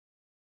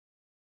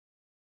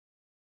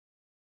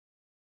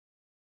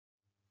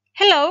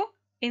Hello!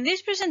 In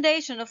this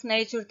presentation of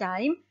Nature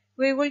Time,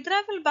 we will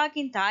travel back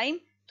in time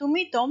to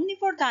meet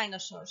omnivore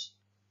dinosaurs.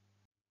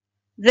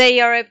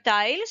 They are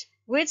reptiles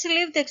which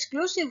lived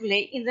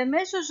exclusively in the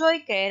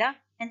Mesozoic era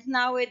and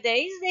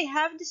nowadays they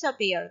have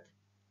disappeared.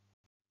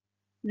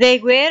 They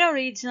were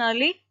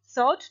originally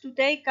thought to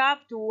take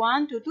up to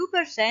 1 to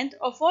 2%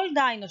 of all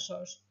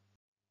dinosaurs,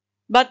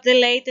 but the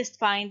latest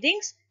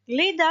findings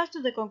lead us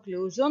to the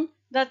conclusion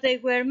that they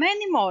were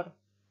many more.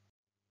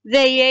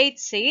 They ate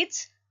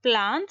seeds,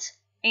 plants,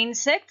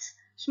 insects,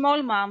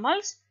 small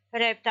mammals,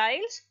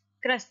 reptiles,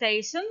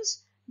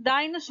 crustaceans,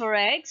 dinosaur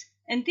eggs,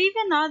 and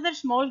even other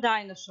small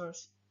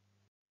dinosaurs.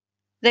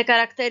 The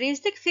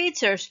characteristic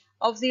features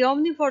of the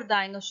omnivore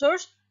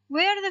dinosaurs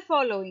were the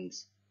following.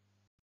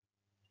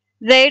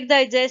 Their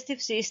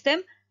digestive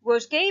system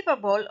was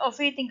capable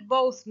of eating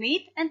both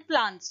meat and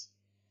plants.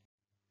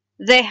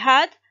 They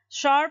had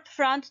sharp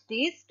front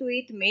teeth to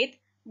eat meat,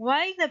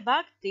 while the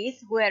back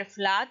teeth were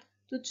flat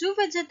to chew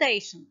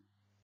vegetation.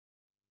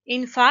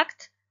 In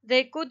fact,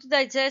 they could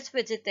digest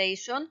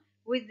vegetation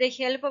with the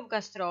help of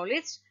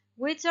gastroliths,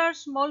 which are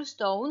small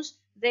stones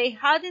they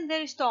had in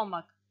their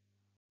stomach.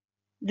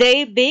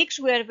 Their beaks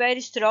were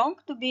very strong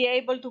to be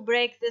able to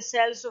break the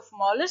shells of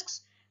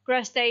mollusks,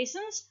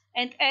 crustaceans,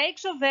 and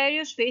eggs of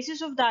various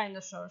species of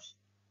dinosaurs.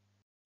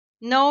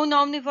 Known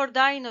omnivore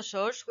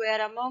dinosaurs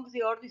were among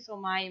the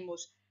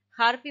Ornithomymus,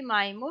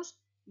 Harpymymus,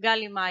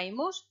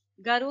 Gallimimus,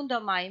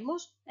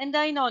 Garundamymus, and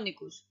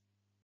Deinonychus.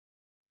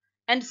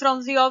 And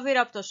from the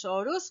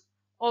Oviraptorosaurus,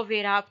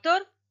 Oviraptor,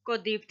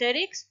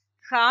 Caudipteryx,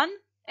 Han,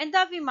 and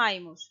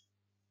Avimaimus.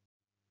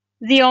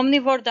 The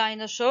omnivore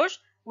dinosaurs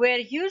were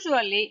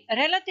usually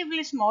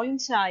relatively small in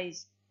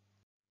size.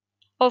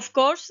 Of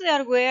course,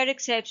 there were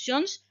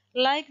exceptions,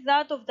 like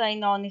that of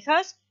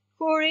Deinonychus,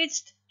 who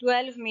reached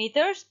 12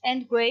 meters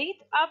and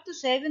weighed up to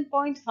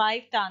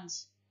 7.5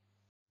 tons.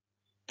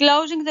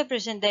 Closing the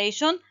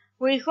presentation,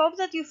 we hope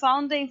that you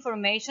found the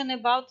information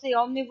about the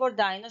omnivore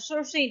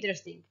dinosaurs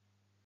interesting.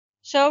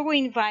 So we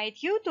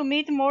invite you to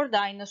meet more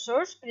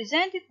dinosaurs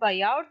presented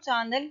by our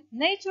channel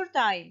Nature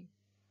Time.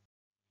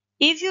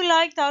 If you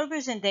liked our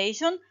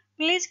presentation,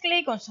 please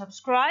click on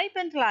subscribe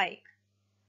and like.